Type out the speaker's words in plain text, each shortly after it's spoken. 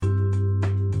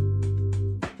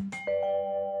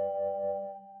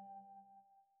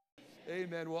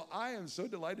Amen. Well, I am so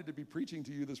delighted to be preaching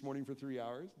to you this morning for 3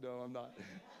 hours. No, I'm not.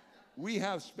 We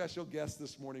have special guests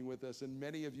this morning with us, and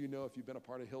many of you know, if you've been a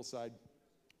part of Hillside,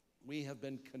 we have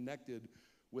been connected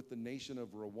with the nation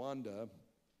of Rwanda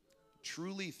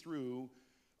truly through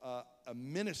a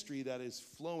ministry that is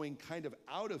flowing kind of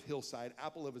out of Hillside,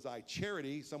 Apple of His Eye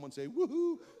Charity. Someone say,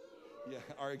 woohoo. Yeah,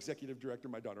 our executive director,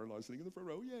 my daughter-in-law, is sitting in the front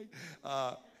row, yay.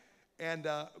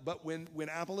 But when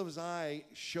Apple of His Eye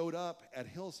showed up at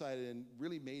Hillside and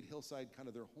really made Hillside kind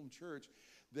of their home church,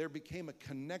 there became a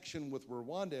connection with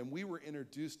Rwanda, and we were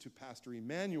introduced to Pastor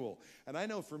Emmanuel. And I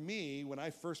know for me, when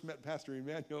I first met Pastor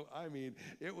Emmanuel, I mean,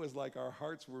 it was like our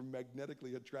hearts were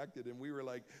magnetically attracted, and we were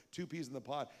like two peas in the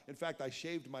pod. In fact, I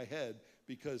shaved my head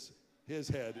because his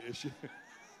head is...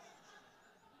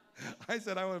 I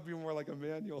said I want to be more like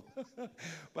Emmanuel.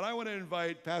 But I want to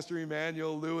invite Pastor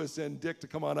Emmanuel, Lewis, and Dick to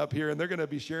come on up here, and they're going to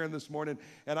be sharing this morning,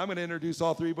 and I'm going to introduce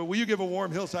all three. But will you give a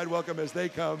warm Hillside welcome as they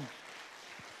come?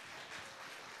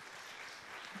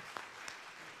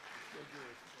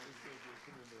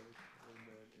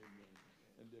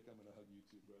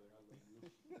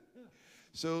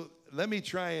 So let me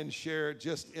try and share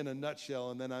just in a nutshell,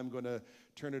 and then I'm going to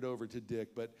turn it over to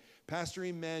Dick. But Pastor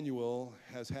Emmanuel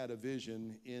has had a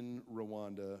vision in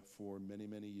Rwanda for many,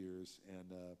 many years.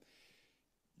 And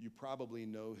you probably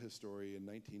know his story. In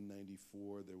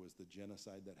 1994, there was the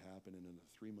genocide that happened, and in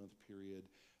a 3-month period,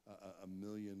 a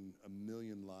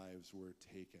million lives were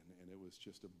taken. And it was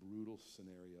just a brutal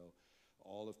scenario.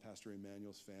 All of Pastor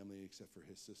Emmanuel's family, except for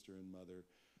his sister and mother,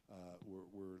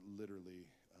 were literally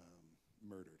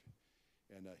murdered.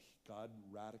 And God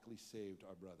radically saved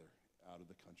our brother out of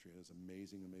the country. It was an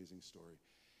amazing, amazing story.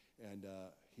 And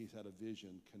he's had a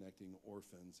vision connecting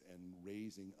orphans and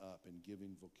raising up and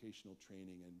giving vocational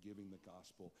training and giving the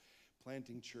gospel,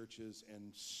 planting churches,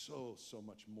 and so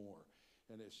much more.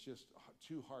 And it's just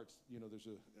two hearts. You know,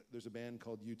 there's a band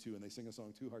called U2, and they sing a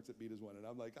song, Two Hearts That Beat as One. And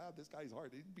I'm like, this guy's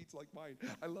heart, he beats like mine.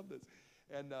 I love this.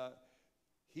 And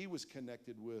he was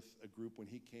connected with a group when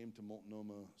he came to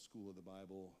Multnomah School of the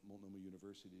Bible, Multnomah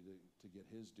University, to get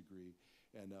his degree.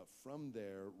 And from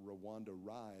there, Rwanda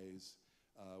Rise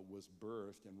was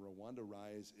birthed. And Rwanda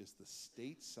Rise is the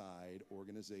stateside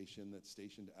organization that's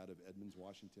stationed out of Edmonds,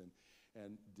 Washington.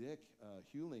 And Dick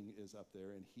Hewling is up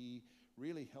there, and he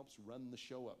really helps run the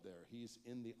show up there. He's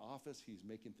in the office, he's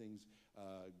making things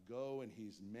go, and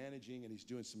he's managing, and he's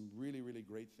doing some really, really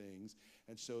great things.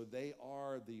 And so they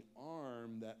are the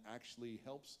arm that actually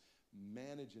helps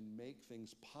manage and make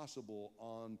things possible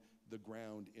on the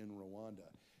ground in Rwanda.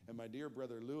 And my dear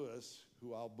brother Lewis,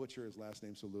 who I'll butcher his last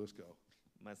name, so Lewis, go.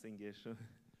 Masengesho.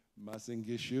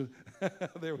 Masengishu.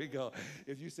 There we go.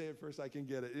 If you say it first, I can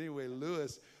get it. Anyway,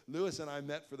 Lewis and I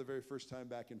met for the very first time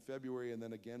back in February, and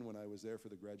then again when I was there for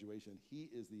the graduation. He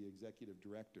is the executive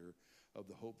director of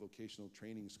the Hope Vocational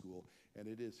Training School, and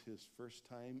it is his first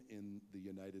time in the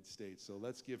United States. So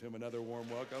let's give him another warm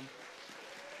welcome.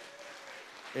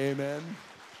 Amen.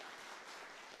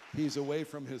 He's away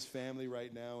from his family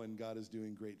right now, and God is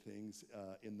doing great things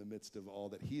in the midst of all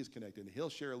that he is connected. He'll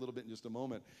share a little bit in just a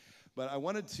moment. But I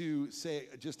wanted to say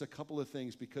just a couple of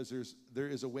things, because there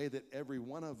is a way that every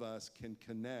one of us can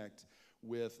connect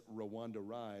with Rwanda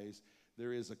Rise.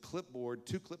 There is a clipboard,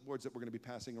 2 clipboards that we're going to be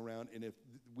passing around. And if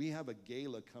we have a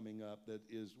gala coming up that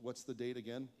is, what's the date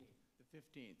again? The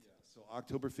 15th. Yeah, so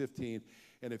October 15th.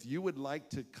 And if you would like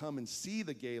to come and see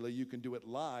the gala, you can do it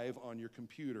live on your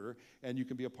computer, and you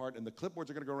can be a part. And the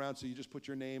clipboards are going to go around, so you just put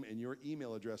your name and your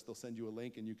email address. They'll send you a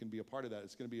link, and you can be a part of that.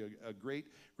 It's going to be a great,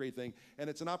 great thing. And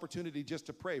it's an opportunity just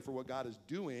to pray for what God is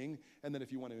doing. And then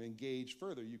if you want to engage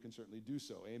further, you can certainly do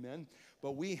so. Amen.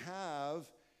 But we have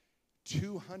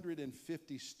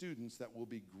 250 students that will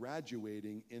be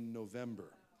graduating in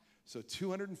November. So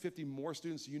 250 more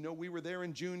students. You know, we were there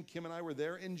in June. Kim and I were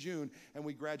there in June, and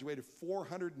we graduated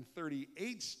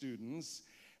 438 students.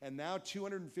 And now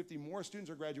 250 more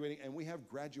students are graduating, and we have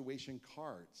graduation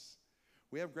cards.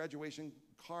 We have graduation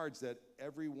cards that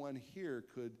everyone here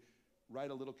could write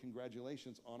a little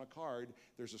congratulations on a card.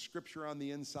 There's a scripture on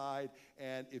the inside,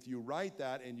 and if you write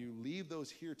that and you leave those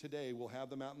here today, we'll have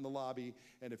them out in the lobby.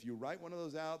 And if you write one of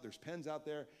those out, there's pens out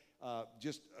there.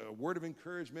 Just a word of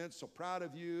encouragement. So proud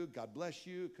of you. God bless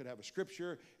you. Could have a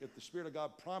scripture. If the Spirit of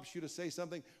God prompts you to say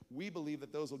something, we believe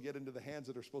that those will get into the hands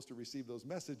that are supposed to receive those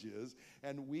messages,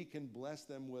 and we can bless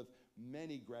them with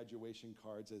many graduation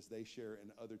cards as they share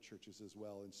in other churches as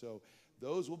well. And so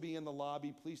those will be in the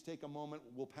lobby. Please take a moment.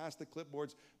 We'll pass the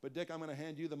clipboards. But Dick, I'm going to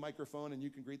hand you the microphone, and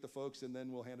you can greet the folks, and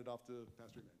then we'll hand it off to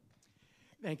Pastor Emmanuel.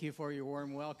 Thank you for your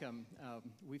warm welcome.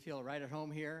 We feel right at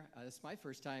home here. This is my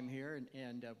first time here,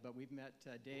 but we've met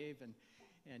Dave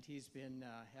and he's been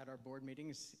at our board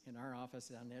meetings in our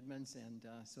office on Edmonds, and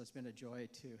so it's been a joy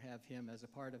to have him as a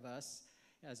part of us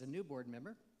as a new board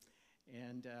member.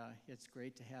 And it's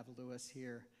great to have Louis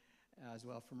here as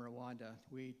well from Rwanda.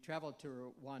 We traveled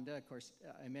to Rwanda. Of course,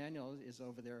 Emmanuel is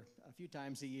over there a few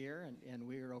times a year, and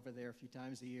we are over there a few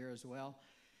times a year as well.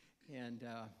 And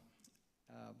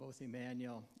both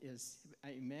Emmanuel is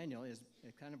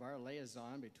kind of our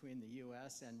liaison between the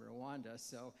U.S. and Rwanda,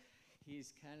 so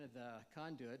he's kind of the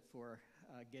conduit for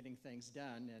getting things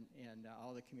done and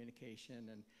all the communication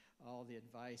and all the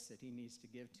advice that he needs to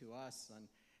give to us on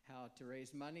how to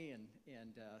raise money and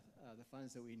the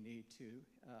funds that we need to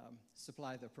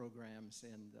supply the programs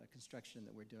and the construction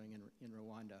that we're doing in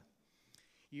Rwanda.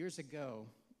 Years ago,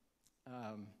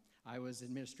 I was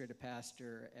administrative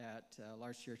pastor at a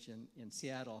large church in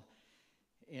Seattle,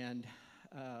 and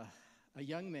a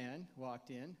young man walked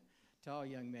in, tall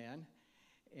young man,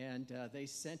 and they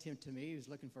sent him to me. He was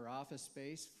looking for office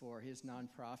space for his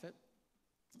nonprofit,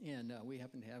 and we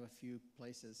happened to have a few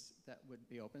places that would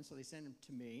be open, so they sent him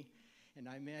to me, and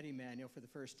I met Emmanuel for the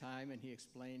first time, and he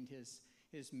explained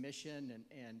his mission,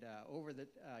 and over the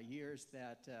years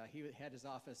that he had his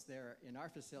office there in our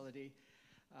facility,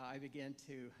 I began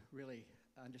to really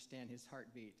understand his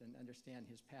heartbeat and understand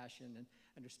his passion and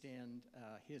understand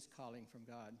his calling from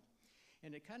God.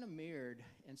 And it kind of mirrored,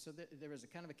 and so there was a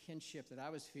kind of a kinship that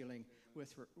I was feeling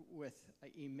with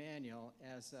Emmanuel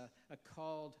as a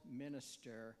called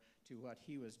minister to what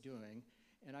he was doing.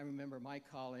 And I remember my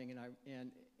calling,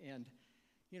 and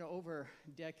you know, over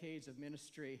decades of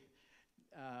ministry,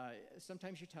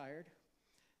 sometimes you're tired.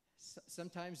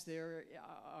 Sometimes there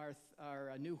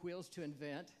are new wheels to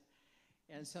invent,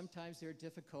 and sometimes there are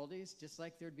difficulties, just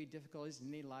like there'd be difficulties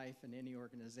in any life and any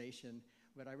organization.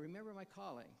 But I remember my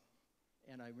calling,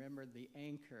 and I remember the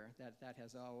anchor that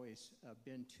has always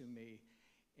been to me,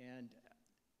 and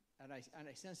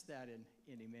I sensed that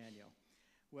in Emmanuel.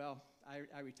 Well,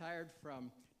 I retired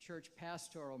from church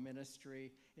pastoral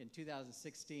ministry in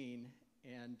 2016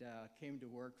 and came to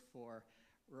work for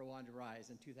Rwanda Rise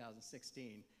in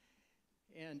 2016.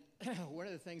 And one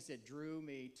of the things that drew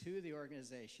me to the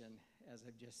organization, as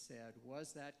I've just said,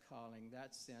 was that calling,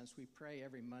 that sense. We pray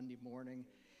every Monday morning,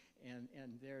 and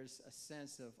there's a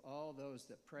sense of all those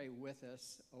that pray with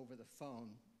us over the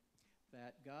phone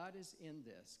that God is in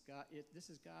this. This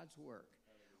is God's work.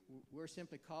 We're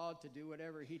simply called to do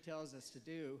whatever he tells us to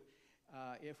do.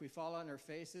 If we fall on our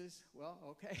faces, well,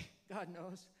 okay, God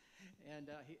knows, and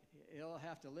he'll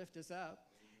have to lift us up.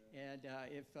 And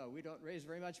if we don't raise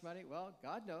very much money, well,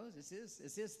 God knows,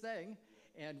 it's his thing,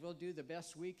 and we'll do the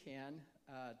best we can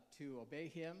to obey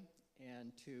him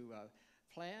and to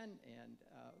plan and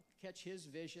catch his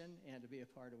vision and to be a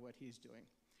part of what he's doing.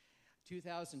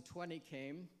 2020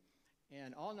 came,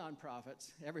 and all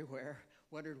nonprofits everywhere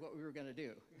wondered what we were going to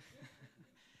do.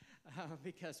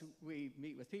 Because we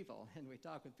meet with people, and we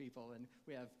talk with people, and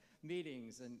we have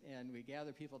meetings, and we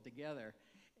gather people together.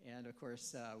 And of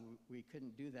course, we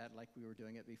couldn't do that like we were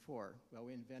doing it before. Well,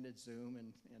 we invented Zoom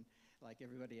and like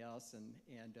everybody else,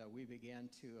 and we began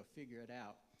to figure it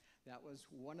out. That was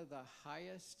one of the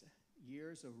highest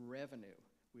years of revenue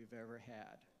we've ever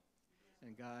had.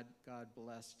 And God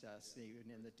blessed us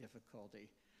even in the difficulty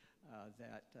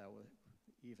that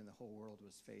even the whole world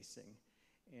was facing.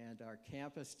 And our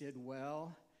campus did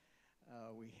well.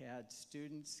 We had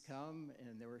students come,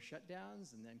 and there were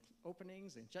shutdowns and then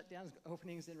openings and shutdowns,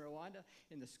 openings in Rwanda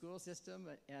in the school system,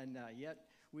 and yet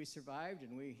we survived,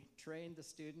 and we trained the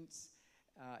students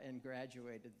and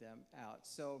graduated them out.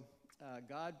 So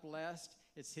God blessed.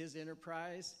 It's his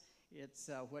enterprise. It's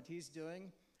what he's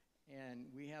doing, and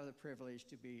we have the privilege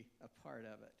to be a part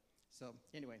of it. So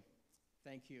anyway,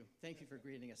 thank you. Thank you for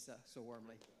greeting us so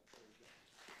warmly.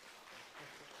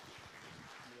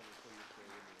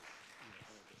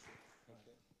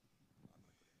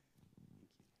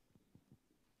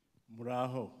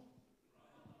 Muraho.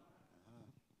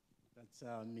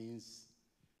 That means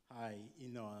hi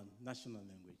in our national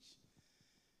language.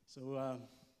 So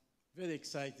very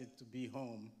excited to be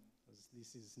home, because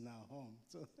this is now home.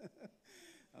 So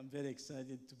I'm very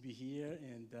excited to be here,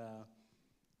 and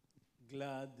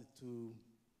glad to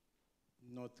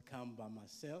not come by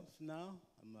myself now.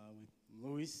 I'm with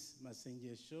Louis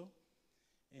Masengesho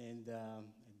and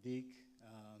Dick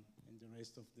and the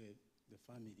rest of the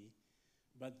family.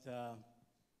 But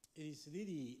it is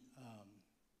really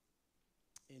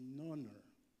an honor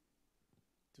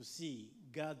to see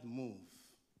God move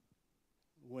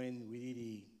when we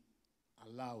really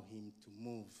allow him to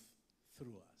move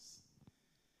through us.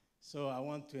 So I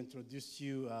want to introduce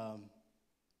you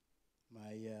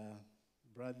my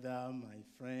brother, my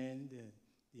friend,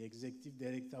 the executive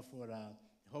director for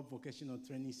Hope Vocational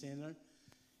Training Center.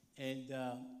 And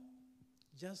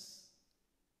just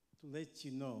to let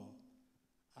you know,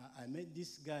 I met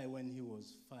this guy when he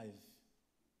was 5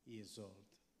 years old.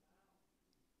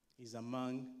 He's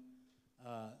among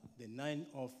the 9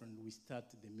 orphans. We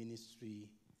started the ministry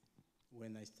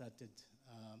when I started,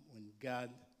 when God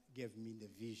gave me the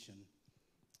vision.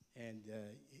 And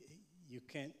you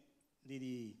can't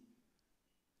really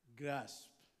grasp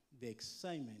the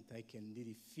excitement I can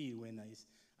really feel when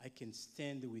I can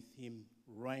stand with him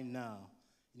right now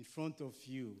in front of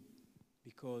you,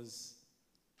 because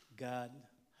God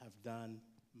have done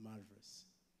marvelous.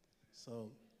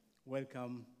 So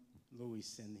welcome,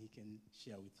 Louis, and he can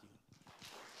share with you.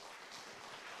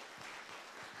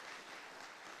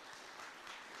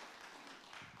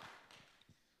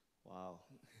 Wow.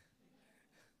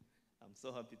 I'm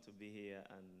so happy to be here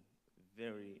and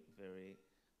very, very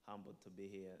humbled to be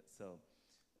here. So,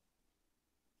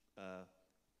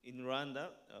 in Rwanda,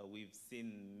 we've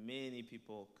seen many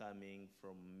people coming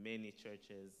from many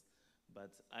churches, but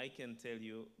I can tell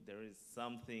you there is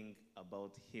something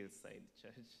about Hillside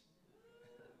Church.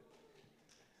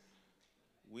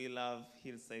 We love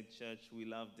Hillside Church. We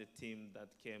love the team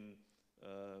that came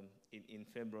in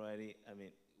February. I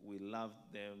mean, we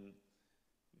loved them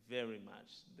very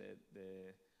much.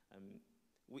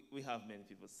 We have many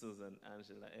people, Susan,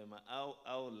 Angela, Emma.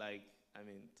 I would like,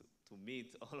 to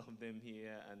meet all of them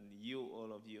here, and you,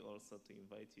 all of you also, to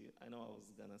invite you. I know I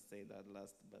was going to say that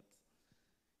last, but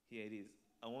here it is.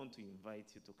 I want to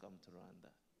invite you to come to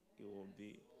Rwanda. It will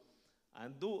be,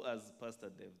 and do as Pastor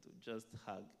Dave do, just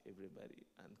hug everybody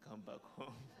and come back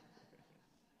home.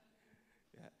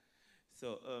 Yeah.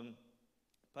 So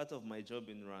part of my job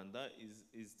in Rwanda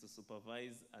is to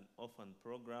supervise an orphan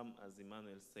program, as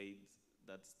Emmanuel said,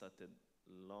 that started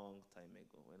a long time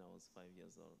ago when I was 5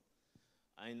 years old.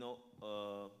 I know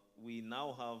we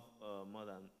now have more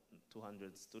than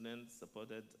 200 students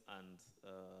supported, and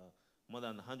more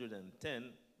than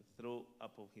 110 through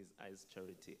Up of His Eyes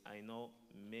charity. I know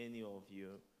many of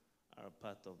you are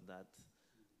part of that,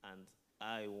 and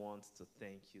I want to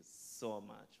thank you so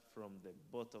much from the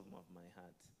bottom of my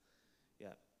heart.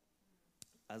 Yeah.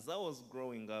 As I was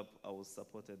growing up, I was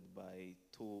supported by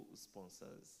 2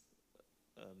 sponsors.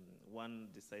 One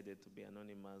decided to be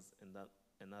anonymous, and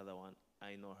another one,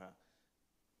 I know her.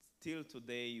 Still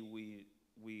today, we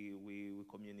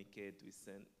communicate, we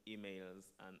send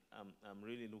emails, and I'm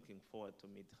really looking forward to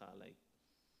meet her,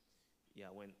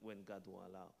 when God will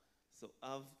allow. So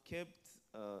I've kept,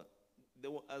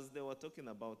 as they were talking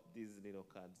about these little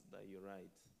cards that you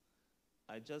write,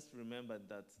 I just remembered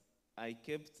that I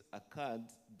kept a card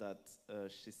that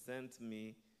she sent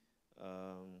me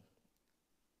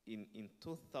in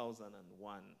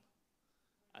 2001.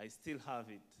 I still have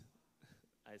it.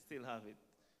 I still have it.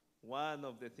 One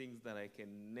of the things that I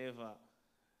can never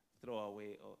throw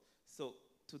away. So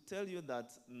to tell you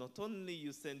that not only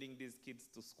you sending these kids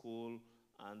to school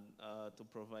and to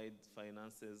provide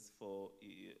finances for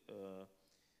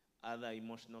other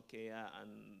emotional care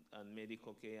and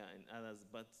medical care and others,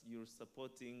 but you're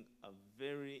supporting a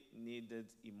very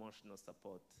needed emotional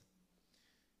support.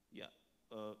 Yeah.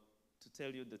 To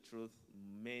tell you the truth,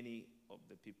 many of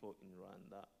the people in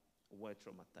Rwanda were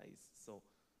traumatized. So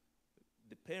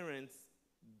the parents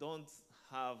don't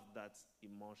have that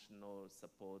emotional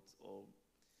support, or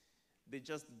they're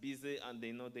just busy and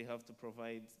they know they have to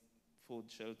provide food,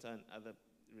 shelter, and other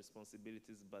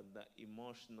responsibilities, but the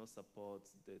emotional support,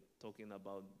 the talking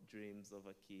about dreams of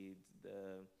a kid,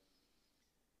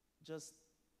 just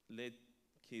let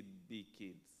kids be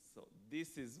kids. So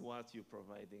this is what you're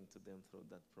providing to them through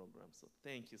that program. So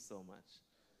thank you so much.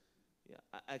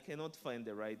 Yeah, I cannot find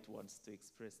the right words to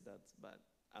express that, but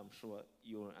I'm sure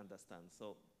you will understand.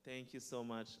 So thank you so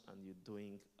much, and you're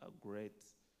doing a great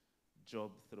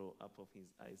job through Up of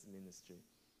His Eyes ministry.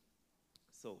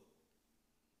 So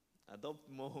adopt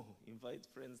more, invite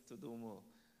friends to do more.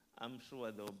 I'm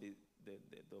sure they'll be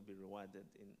rewarded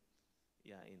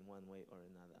in one way or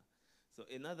another. So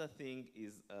another thing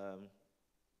is,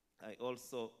 I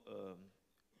also,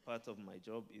 part of my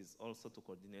job is also to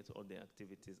coordinate all the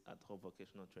activities at Hope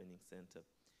Vocational Training Center.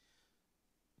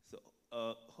 So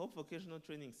Hope Vocational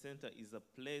Training Center is a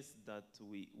place that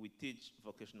we teach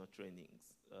vocational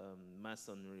trainings,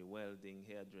 masonry, welding,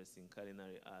 hairdressing,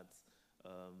 culinary arts,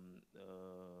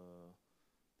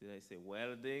 did I say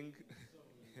welding?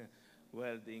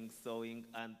 Welding, sewing,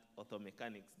 and auto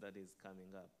mechanics that is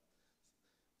coming up.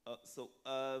 So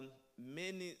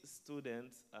many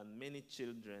students and many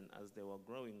children, as they were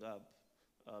growing up,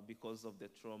 because of the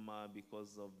trauma,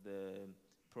 because of the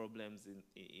problems in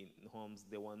homes.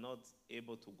 They were not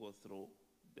able to go through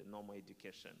the normal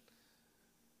education.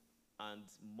 And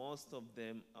most of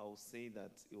them, I would say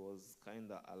that it was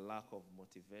kind of a lack of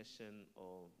motivation,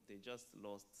 or they just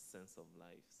lost sense of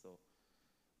life. So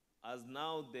as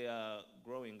now they are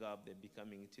growing up, they're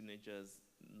becoming teenagers,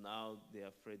 now they're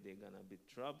afraid they're going to be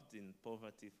trapped in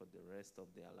poverty for the rest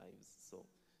of their lives. So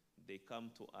they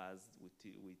come to us, we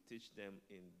teach them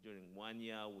during 1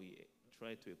 year, we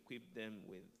try to equip them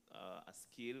with a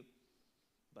skill,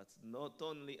 but not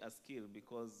only a skill,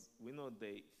 because we know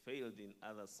they failed in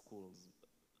other schools.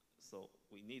 So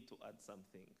we need to add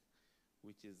something,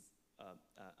 which is a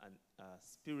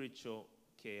spiritual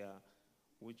care,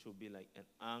 which will be like an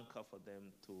anchor for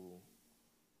them to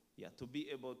be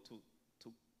able to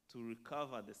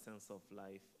recover the sense of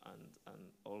life and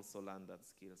also learn that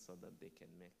skill so that they can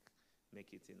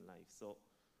make it in life. So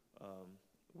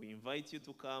we invite you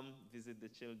to come visit the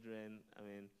children. I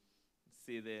mean,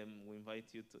 see them. We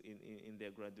invite you to in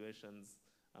their graduations.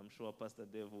 I'm sure Pastor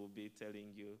Dave will be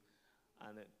telling you.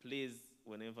 And please,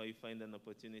 whenever you find an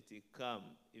opportunity,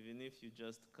 come. Even if you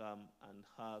just come and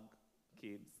hug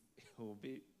kids, it will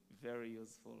be very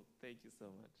useful. Thank you so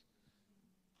much.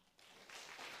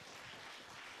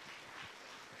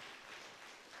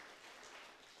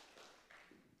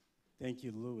 Thank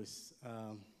you, Louis.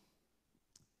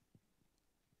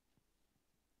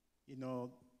 You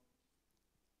know,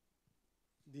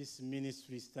 this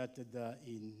ministry started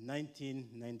in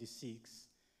 1996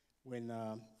 when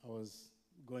I was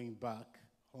going back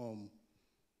home.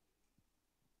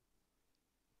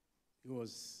 It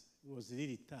was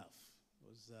really tough.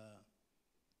 It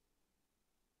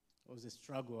was a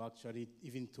struggle, actually,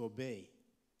 even to obey,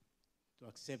 to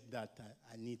accept that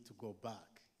I need to go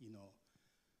back, you know.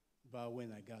 But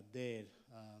when I got there,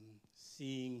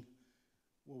 seeing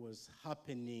what was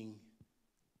happening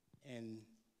and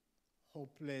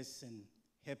hopeless and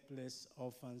helpless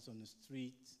orphans on the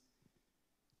street,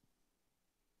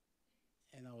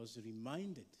 and I was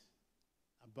reminded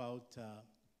about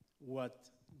what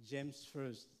James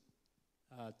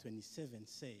 1:27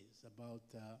 says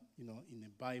about, in the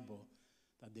Bible,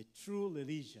 that the true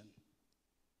religion,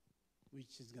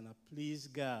 which is going to please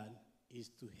God, is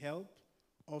to help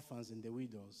orphans and the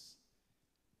widows.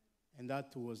 And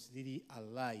that was really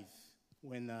alive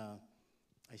when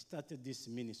I started this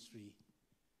ministry.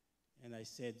 And I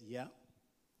said, yeah,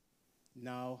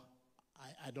 now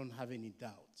I don't have any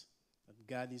doubt that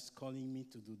God is calling me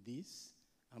to do this.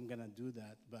 I'm going to do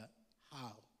that, but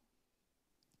how?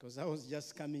 Because I was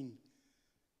just coming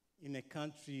in a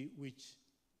country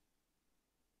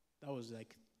that was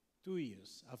like 2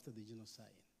 years after the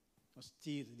genocide. It was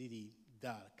still really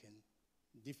dark and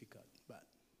difficult. But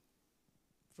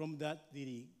from that,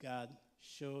 really, God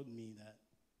showed me that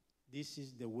this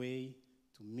is the way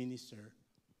to minister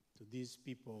to these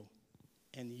people,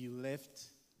 and you left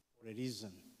for a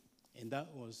reason. And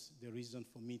that was the reason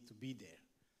for me to be there.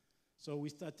 So we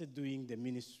started doing the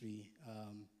ministry.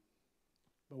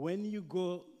 But when you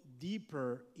go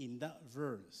deeper in that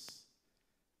verse,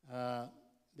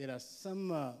 there are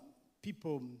some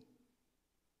people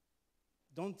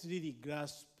don't really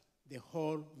grasp the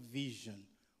whole vision.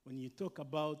 When you talk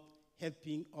about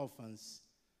helping orphans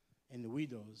and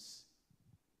widows,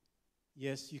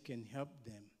 yes, you can help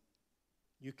them.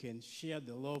 You can share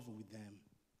the love with them.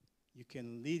 You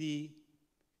can really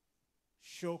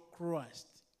show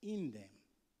Christ in them.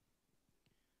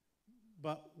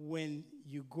 But when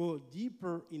you go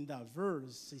deeper in that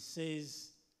verse, it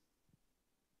says,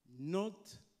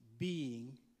 not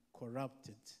being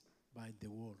corrupted by the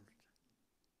world.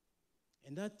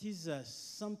 And that is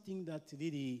something that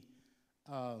really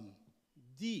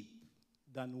deep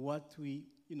than what we,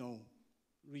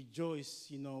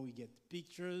 rejoice. We get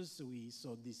pictures. We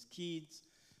saw these kids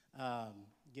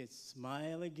get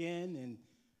smile again.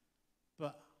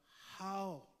 But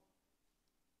how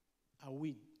are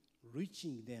we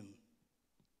reaching them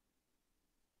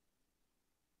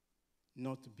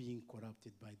not being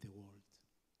corrupted by the world?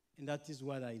 And that is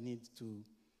what I need to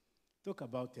talk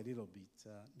about a little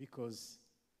bit, because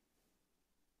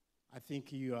I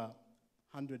think you are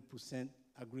 100%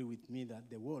 agree with me that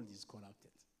the world is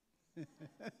corrupted.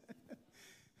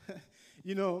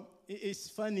 It's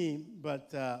funny,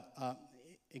 but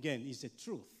again, it's a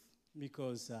truth,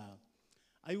 because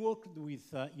I worked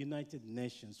with United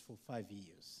Nations for 5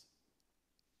 years.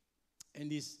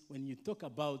 And when you talk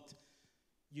about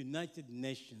United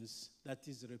Nations, that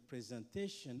is a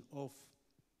representation of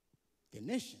the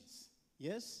nations.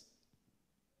 Yes?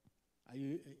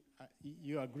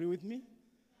 You agree with me?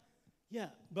 Yeah,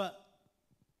 but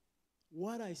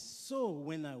what I saw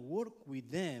when I worked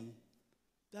with them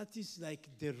that is like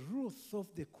the root of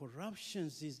the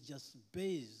corruptions is just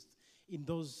based in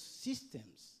those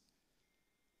systems.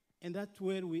 And that's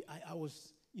where I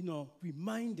was,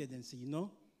 reminded and said,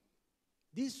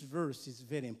 this verse is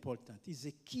very important. It's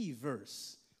a key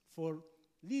verse for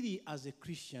really as a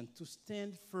Christian to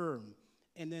stand firm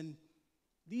and then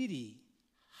really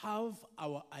have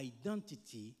our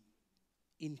identity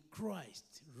in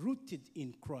Christ, rooted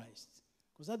in Christ.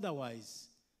 Because otherwise,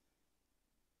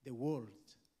 the world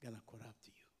gonna corrupt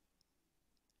you.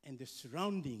 And the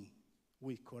surrounding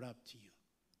will corrupt you.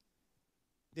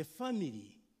 The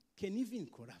family can even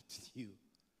corrupt you.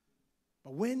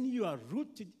 But when you are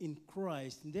rooted in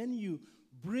Christ, then you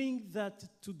bring that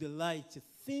to the light.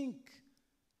 Think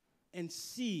and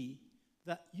see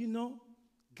that,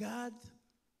 God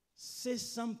says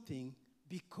something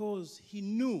because he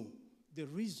knew the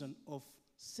reason of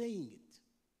saying it.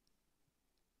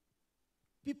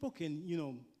 People can,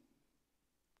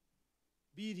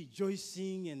 be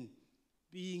rejoicing and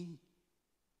being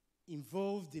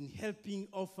involved in helping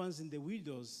orphans and the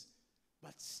widows,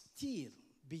 but still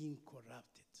being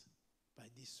corrupted by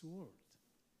this world.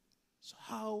 So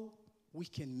how we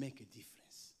can make a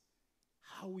difference?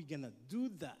 How we gonna do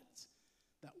that?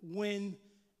 That when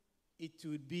it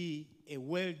will be a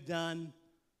well done,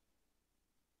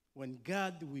 when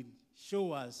God will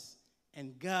show us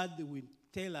and God will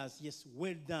tell us, yes,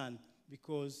 well done,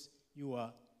 because you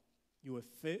were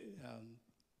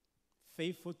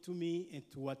faithful to me and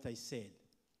to what I said.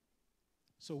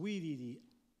 So we really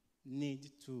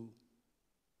need to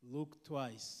look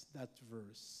twice that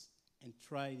verse and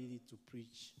try really to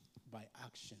preach by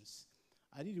actions.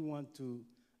 I really want to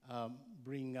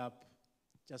bring up,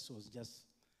 just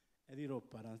a little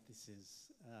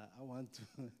parenthesis. I want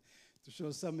to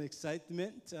show some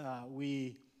excitement.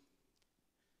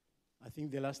 I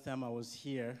think the last time I was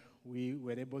here, we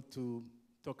were able to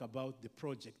talk about the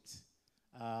project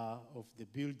of the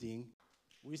building.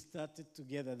 We started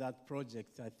together that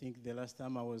project, I think the last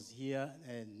time I was here,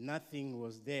 and nothing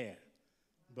was there.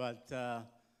 But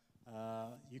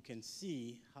you can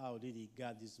see how really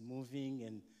God is moving,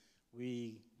 and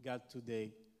we got to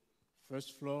the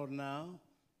first floor now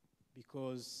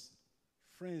because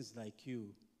friends like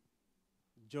you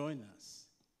join us,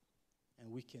 and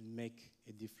we can make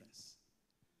a difference.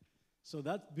 So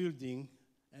that building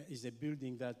is a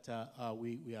building that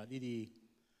we are really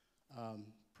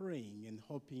praying and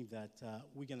hoping that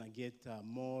we're going to get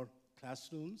more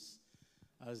classrooms.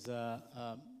 As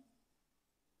Brother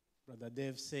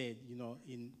Dave said,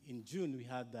 in June we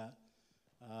had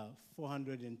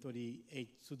 438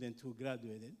 students who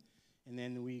graduated, and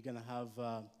then we're going to have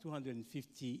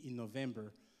 250 in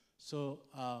November. So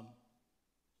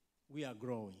we are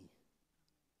growing.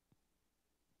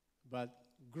 But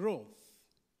growth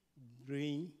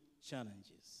brings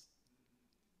challenges.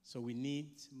 So we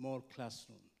need more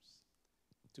classrooms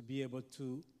to be able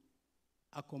to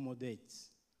accommodate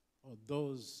all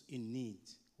those in need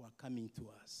who are coming to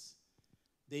us.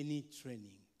 They need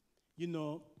training.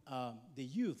 The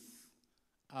youth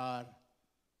are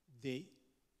the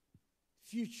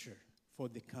future for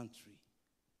the country.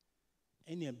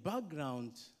 In a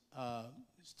background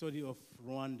story of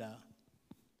Rwanda,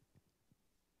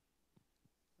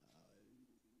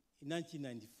 in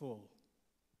 1994,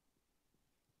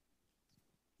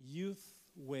 youth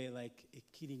were like a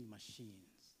killing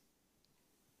machines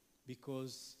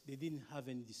because they didn't have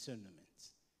any discernment.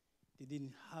 They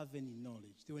didn't have any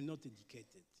knowledge. They were not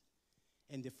educated.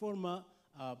 And the former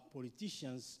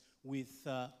politicians with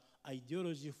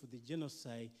ideology for the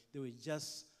genocide, they were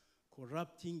just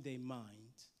corrupting their mind,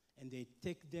 and they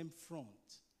take them front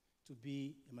to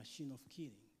be a machine of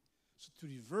killing. So to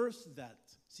reverse that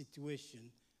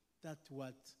situation, that's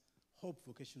what Hope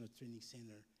Vocational Training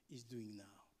Center is doing now.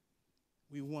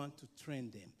 We want to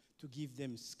train them, to give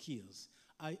them skills.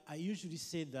 I usually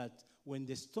say that when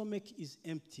the stomach is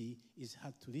empty, it's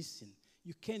hard to listen.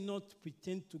 You cannot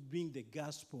pretend to bring the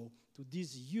gospel to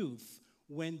these youth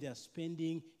when they are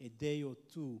spending a day or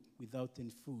two without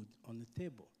any food on the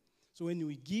table. So when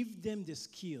we give them the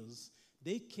skills,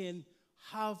 they can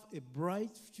have a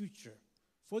bright future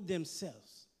for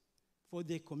themselves, for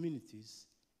their communities,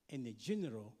 and in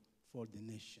general for the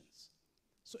nations.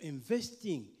 So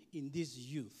investing in this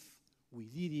youth, we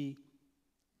really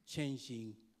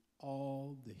changing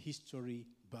all the history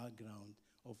background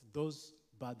of those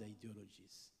bad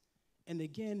ideologies. And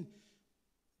again,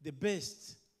 the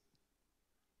best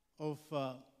of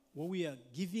what we are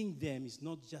giving them is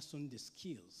not just on the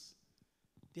skills.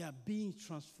 They are being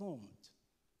transformed.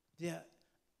 They are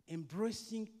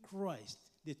embracing Christ,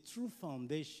 the true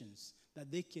foundations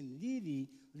that they can really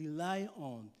rely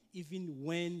on even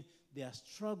when they are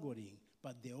struggling,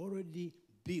 but they're already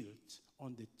built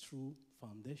on the true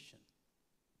foundation.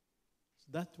 So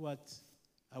that's what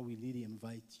I will really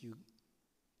invite you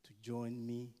to join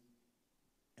me,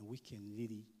 and we can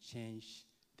really change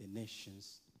the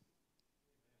nations,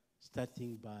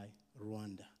 starting by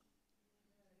Rwanda.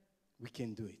 We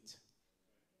can do it.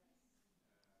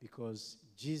 Because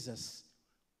Jesus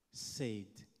said,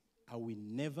 I will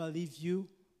never leave you,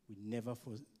 will never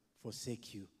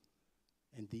forsake you.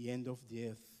 And the end of the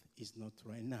earth is not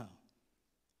right now.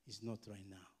 It's not right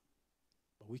now.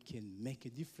 But we can make a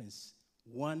difference.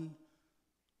 One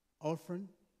orphan,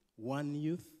 one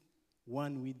youth,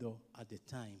 one widow at a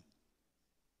time.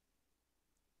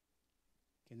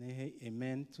 Can I hear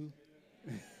amen too?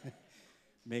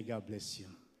 May God bless you.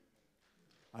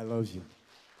 I love you.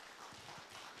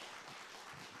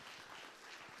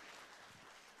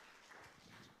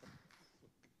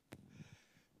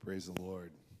 Praise the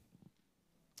Lord.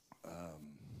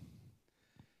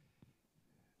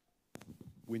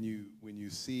 When you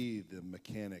see the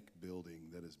mechanic building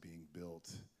that is being built,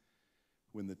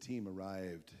 when the team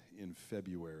arrived in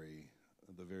February,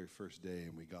 the very first day,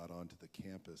 and we got onto the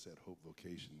campus at Hope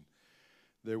Vocation,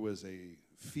 there was a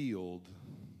field.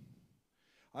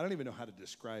 I don't even know how to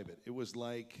describe it. It was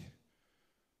like,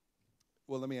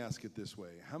 well, let me ask it this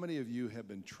way. How many of you have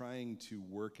been trying to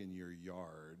work in your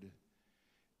yard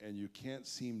and you can't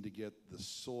seem to get the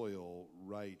soil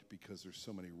right because there's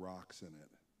so many rocks in it?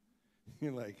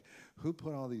 You're like, who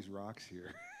put all these rocks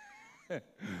here?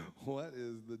 What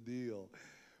is the deal?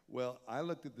 Well, I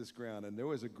looked at this ground, and there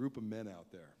was a group of men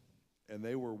out there, and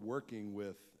they were working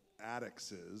with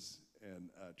addaxes and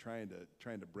trying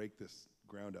to break this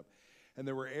ground up. And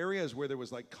there were areas where there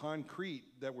was like concrete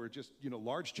that were just,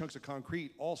 large chunks of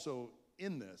concrete also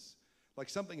in this, like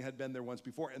something had been there once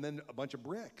before, and then a bunch of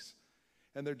bricks.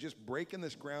 And they're just breaking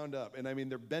this ground up, and I mean,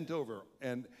 they're bent over.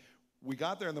 And we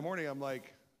got there in the morning, I'm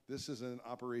like, this is an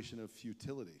operation of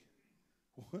futility.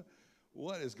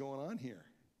 What is going on here?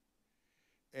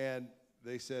 And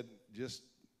they said, just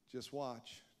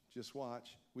watch, just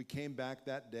watch. We came back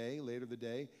that day, later the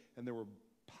day, and there were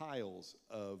piles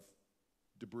of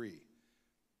debris,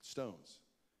 stones.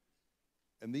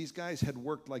 And these guys had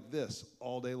worked like this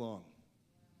all day long.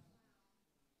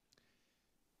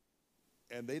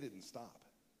 And they didn't stop.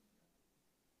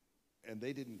 And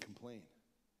they didn't complain.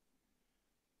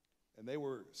 And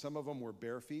some of them were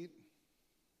bare feet.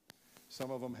 Some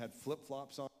of them had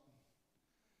flip-flops on.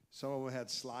 Some of them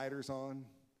had sliders on.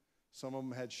 Some of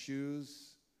them had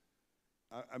shoes.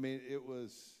 I mean,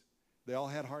 they all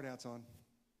had hard hats on.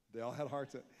 They all had hard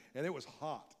hats. And it was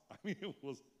hot. I mean, it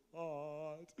was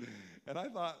hot. And I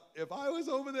thought, if I was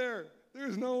over there,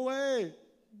 there's no way.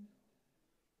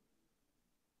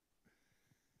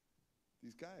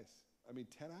 These guys,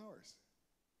 10 hours.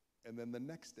 And then the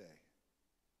next day.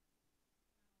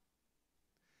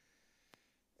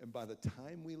 And by the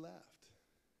time we left,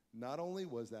 not only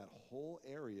was that whole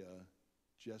area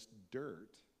just dirt,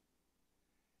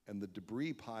 and the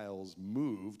debris piles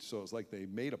moved, so it's like they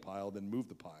made a pile, then moved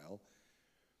the pile,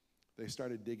 they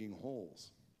started digging holes.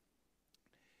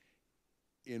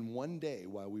 In one day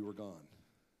while we were gone,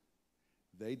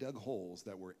 they dug holes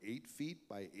that were 8 feet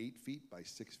by 8 feet by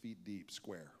 6 feet deep,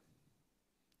 square,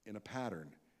 in a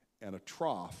pattern, and a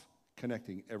trough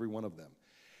connecting every one of them.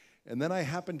 And then I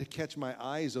happened to catch my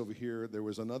eyes over here. There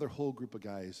was another whole group of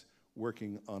guys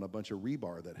working on a bunch of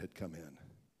rebar that had come in.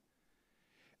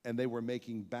 And they were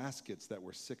making baskets that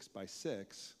were 6 by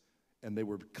 6, and they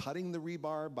were cutting the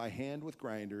rebar by hand with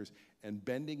grinders and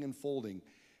bending and folding.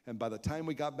 And by the time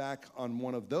we got back on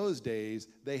one of those days,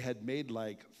 they had made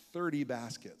like 30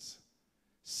 baskets,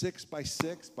 6 by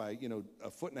 6 by, 1.5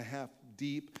 feet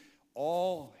deep,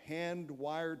 all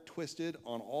hand-wired, twisted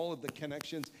on all of the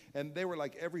connections. And they were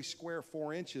like every square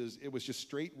 4 inches, it was just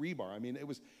straight rebar. I mean, it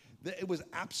was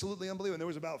absolutely unbelievable. And there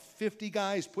was about 50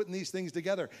 guys putting these things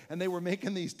together. And they were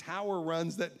making these tower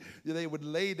runs that they would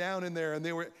lay down in there. And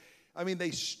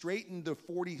they straightened the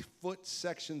 40-foot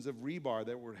sections of rebar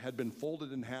that had been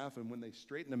folded in half. And when they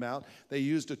straightened them out, they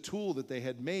used a tool that they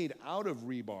had made out of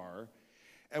rebar.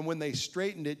 And when they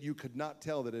straightened it, you could not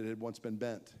tell that it had once been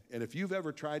bent. And if you've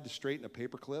ever tried to straighten a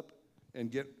paper clip and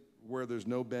get where there's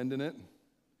no bend in it,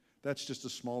 that's just a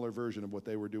smaller version of what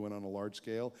they were doing on a large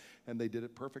scale. And they did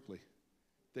it perfectly.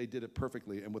 They did it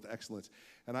perfectly and with excellence.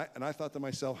 And I thought to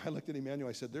myself, I looked at Emmanuel,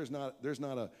 I said, there's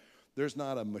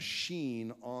not a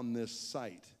machine on this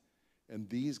site. And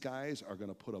these guys are going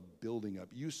to put a building up.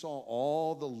 You saw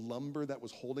all the lumber that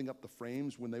was holding up the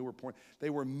frames when they were pouring. They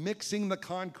were mixing the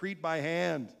concrete by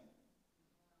hand.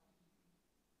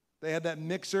 They had that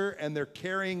mixer, and they're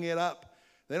carrying it up.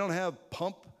 They don't have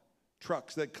pump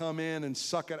trucks that come in and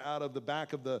suck it out of the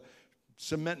back of the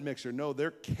cement mixer. No,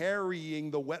 they're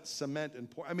carrying the wet cement and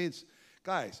pour. I mean,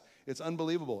 guys, it's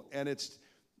unbelievable. And it's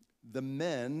the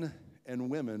men and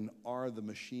women are the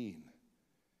machine.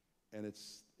 And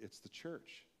it's the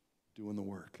church doing the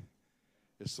work.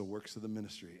 It's the works of the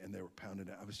ministry. And they were pounding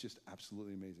it. It was just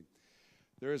absolutely amazing.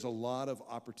 There is a lot of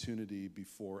opportunity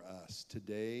before us.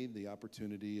 Today, the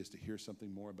opportunity is to hear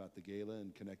something more about the gala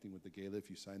and connecting with the gala if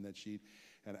you sign that sheet.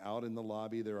 And out in the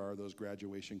lobby, there are those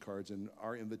graduation cards, and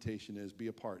our invitation is be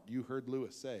a part. You heard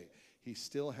Lewis say he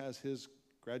still has his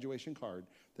graduation card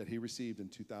that he received in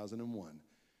 2001,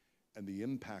 and the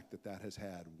impact that that has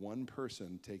had. One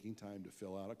person taking time to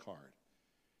fill out a card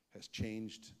has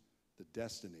changed the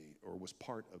destiny, or was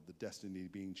part of the destiny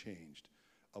being changed,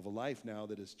 of a life now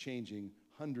that is changing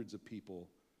hundreds of people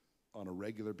on a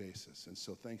regular basis. And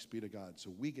so thanks be to God.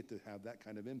 So we get to have that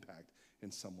kind of impact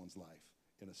in someone's life,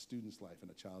 in a student's life, in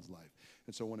a child's life.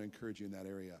 And so I want to encourage you in that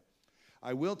area.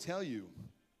 I will tell you,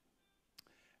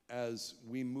 as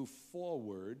we move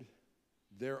forward,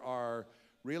 there are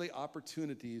really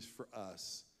opportunities for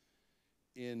us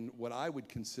in what I would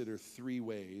consider three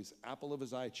ways. Apple of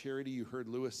his eye charity, you heard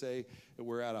Lewis say that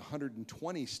we're at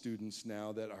 120 students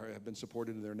now that have been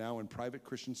supported, and they're now in private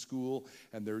Christian school,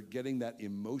 and they're getting that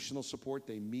emotional support.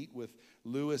 They meet with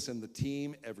Lewis and the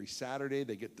team every Saturday.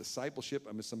 They get discipleship.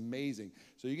 I mean, it's amazing.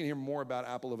 So you can hear more about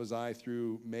Apple of his eye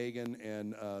through Megan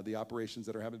and the operations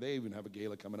that are happening. They even have a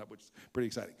gala coming up, which is pretty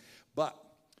exciting. But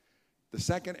the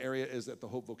second area is at the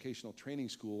Hope Vocational Training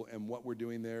School, and what we're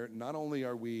doing there. Not only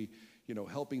are we,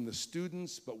 helping the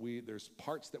students, but there's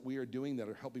parts that we are doing that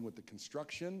are helping with the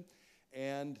construction,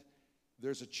 and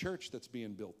there's a church that's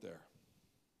being built there.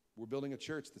 We're building a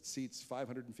church that seats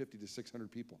 550 to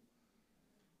 600 people,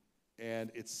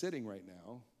 and it's sitting right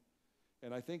now.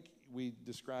 And I think we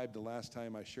described the last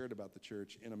time I shared about the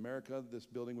church. In America, this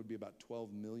building would be about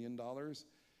 $12 million.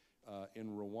 In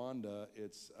Rwanda,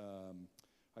 it's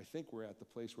I think we're at the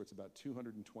place where it's about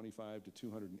 225 to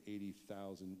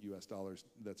 280,000 US dollars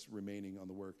that's remaining on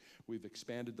the work. We've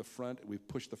expanded the front. We've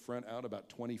pushed the front out about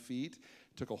 20 feet,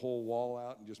 took a whole wall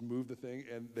out and just moved the thing,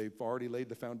 and they've already laid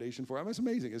the foundation for it. I mean, it's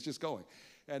amazing. It's just going.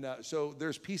 And so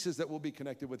there's pieces that will be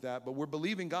connected with that, but we're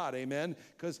believing God, amen,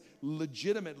 because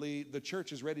legitimately the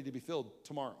church is ready to be filled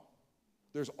tomorrow.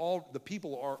 The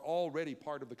people are already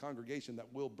part of the congregation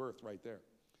that will birth right there.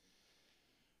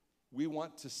 We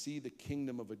want to see the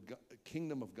kingdom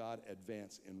of God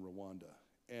advance in Rwanda.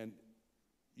 And,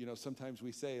 sometimes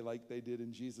we say, like they did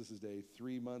in Jesus' day,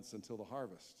 3 months until the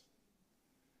harvest.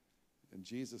 And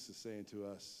Jesus is saying to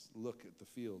us, look at the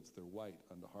fields, they're white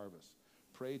unto harvest.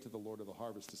 Pray to the Lord of the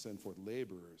harvest to send forth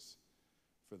laborers,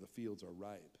 for the fields are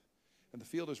ripe. And the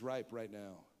field is ripe right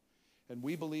now. And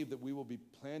we believe that we will be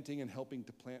planting and helping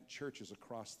to plant churches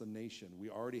across the nation. We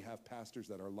already have pastors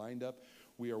that are lined up.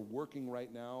 We are working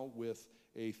right now with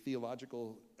an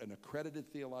accredited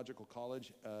theological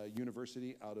college,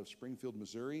 university out of Springfield,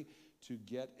 Missouri, to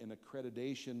get an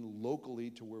accreditation locally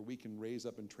to where we can raise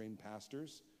up and train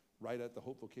pastors right at the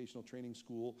Hope Vocational Training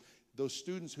School. Those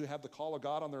students who have the call of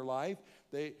God on their life,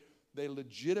 they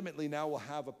legitimately now will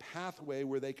have a pathway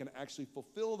where they can actually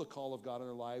fulfill the call of God in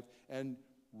their life and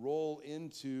roll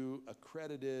into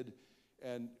accredited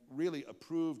and really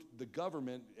approved. The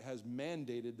government has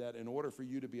mandated that in order for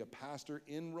you to be a pastor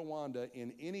in Rwanda,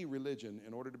 in any religion,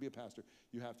 in order to be a pastor,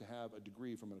 you have to have a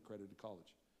degree from an accredited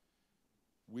college.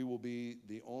 We will be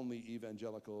the only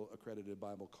evangelical accredited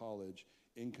Bible college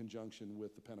in conjunction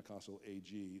with the Pentecostal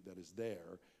AG that is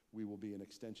there. We will be an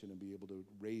extension and be able to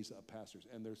raise up pastors.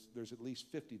 And there's at least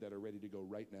 50 that are ready to go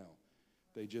right now.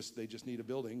 They just need a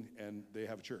building, and they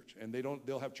have a church. And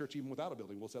they'll have church even without a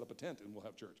building. We'll set up a tent and we'll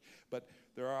have church. But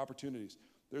there are opportunities.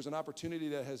 There's an opportunity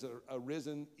that has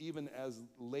arisen even as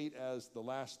late as the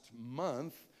last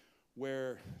month,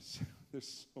 where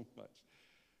there's so much.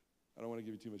 I don't want to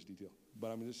give you too much detail, but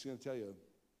I'm just going to tell you,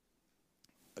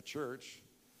 a church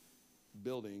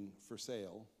building for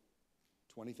sale,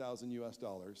 $20,000 US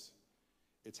dollars.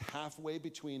 It's halfway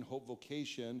between Hope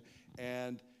Vocation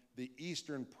and the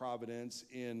Eastern Providence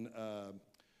in, I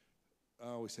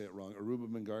always say it wrong, Aruba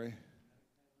Mangari?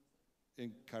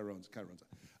 In Kaironza.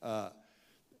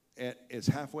 And it's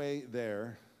halfway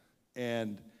there,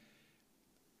 and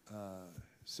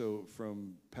so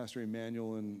from Pastor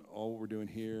Emmanuel and all we're doing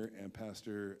here, and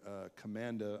Pastor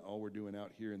Commanda, all we're doing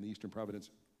out here in the Eastern Providence,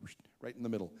 right in the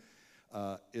middle,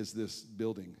 is this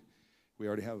building. We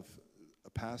already have a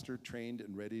pastor trained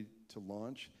and ready to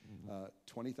launch,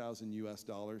 $20,000 US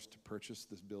to purchase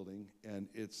this building, and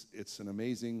it's an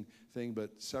amazing thing.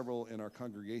 But several in our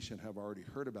congregation have already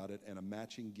heard about it, and a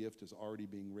matching gift is already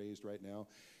being raised right now.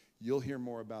 You'll hear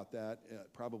more about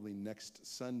that probably next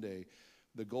Sunday.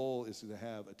 The goal is to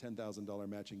have a $10,000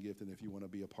 matching gift, and if you want to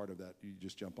be a part of that, you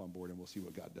just jump on board, and we'll see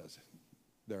what God does.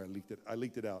 There, I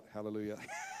leaked it out. Hallelujah.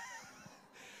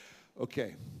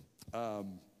 Okay.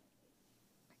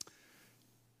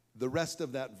 The rest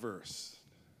of that verse,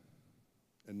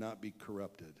 and not be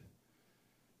corrupted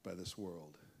by this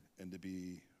world, and to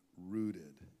be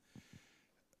rooted.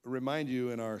 Remind you,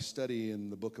 in our study in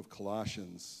the book of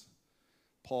Colossians,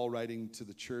 Paul, writing to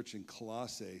the church in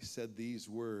Colossae, said these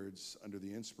words under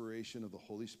the inspiration of the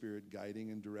Holy Spirit,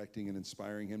 guiding and directing and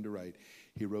inspiring him to write.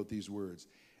 He wrote these words,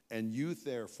 "And you,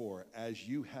 therefore, as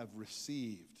you have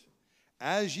received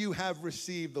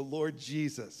the Lord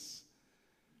Jesus,"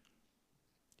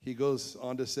 he goes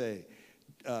on to say,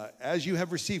 as you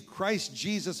have received Christ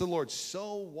Jesus the Lord,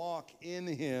 so walk in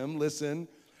him, listen,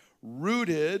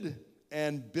 rooted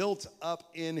and built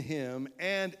up in him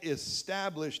and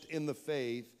established in the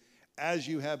faith as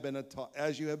you have been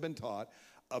taught,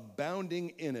 abounding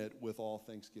in it with all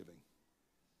thanksgiving.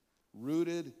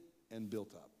 Rooted and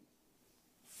built up,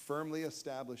 firmly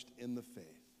established in the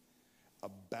faith,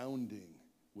 abounding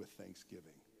with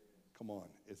thanksgiving. Come on,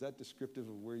 is that descriptive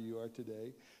of where you are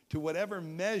today? To whatever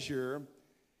measure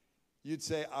you'd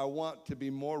say, I want to be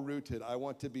more rooted, I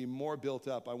want to be more built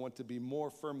up, I want to be more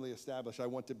firmly established, I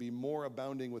want to be more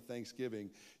abounding with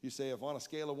thanksgiving. You say, if on a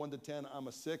scale of 1 to 10, I'm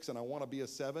a 6 and I want to be a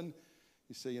 7,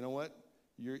 you say, you know what?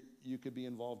 You could be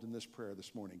involved in this prayer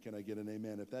this morning. Can I get an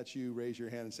amen? If that's you, raise your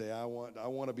hand and say, I want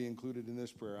to be included in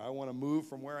this prayer. I want to move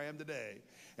from where I am today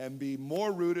and be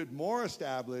more rooted, more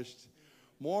established,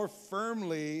 more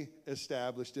firmly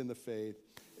established in the faith,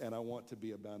 and I want to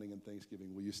be abounding in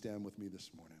thanksgiving. Will you stand with me this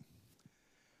morning?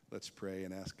 Let's pray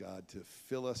and ask God to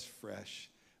fill us fresh,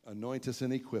 anoint us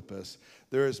and equip us.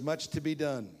 There is much to be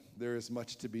done. There is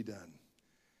much to be done.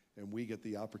 And we get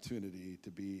the opportunity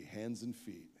to be hands and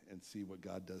feet and see what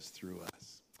God does through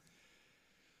us.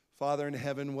 Father in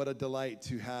heaven, what a delight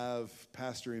to have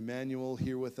Pastor Emmanuel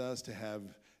here with us, to have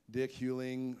Dick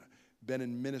Hewling, been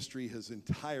in ministry his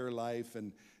entire life,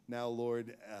 and now,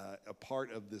 Lord, a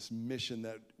part of this mission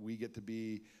that we get to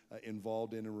be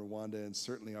involved in Rwanda, and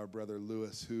certainly our brother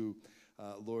Lewis, who,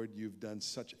 Lord, you've done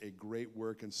such a great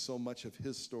work, and so much of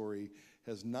his story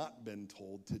has not been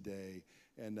told today.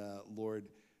 And, Lord,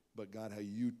 but God, how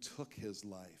you took his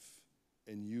life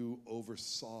and you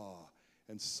oversaw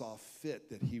and saw fit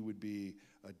that he would be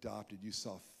adopted. You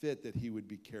saw fit that he would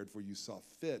be cared for. You saw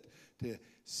fit to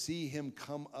see him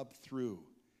come up through.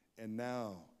 And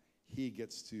now he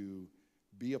gets to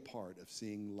be a part of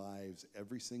seeing lives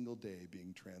every single day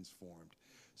being transformed.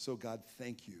 So God,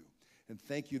 thank you. And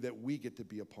thank you that we get to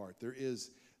be a part. There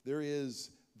is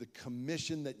the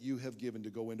commission that you have given to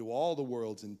go into all the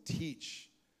worlds and teach,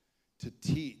 to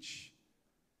teach.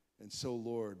 And so,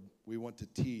 Lord, we want to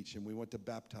teach and we want to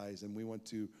baptize and we want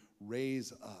to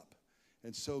raise up.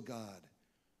 And so, God,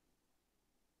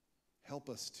 help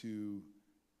us to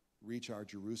reach our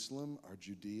Jerusalem, our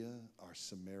Judea, our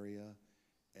Samaria,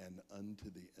 and unto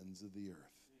the ends of the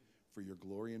earth for your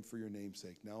glory and for your name's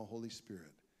sake. Now, Holy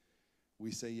Spirit,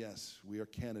 we say yes, we are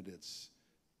candidates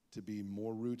to be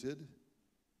more rooted,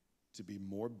 to be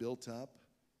more built up,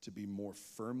 to be more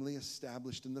firmly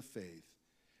established in the faith,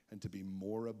 and to be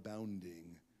more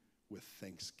abounding with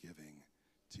thanksgiving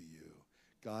to you.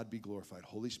 God be glorified.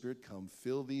 Holy Spirit, come,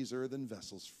 fill these earthen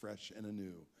vessels fresh and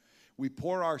anew. We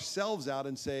pour ourselves out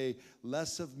and say,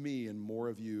 less of me and more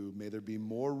of you. May there be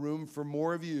more room for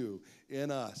more of you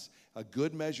in us. A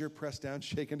good measure pressed down,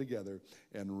 shaken together,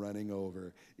 and running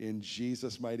over. In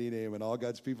Jesus' mighty name. And all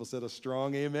God's people said a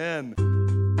strong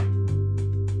amen.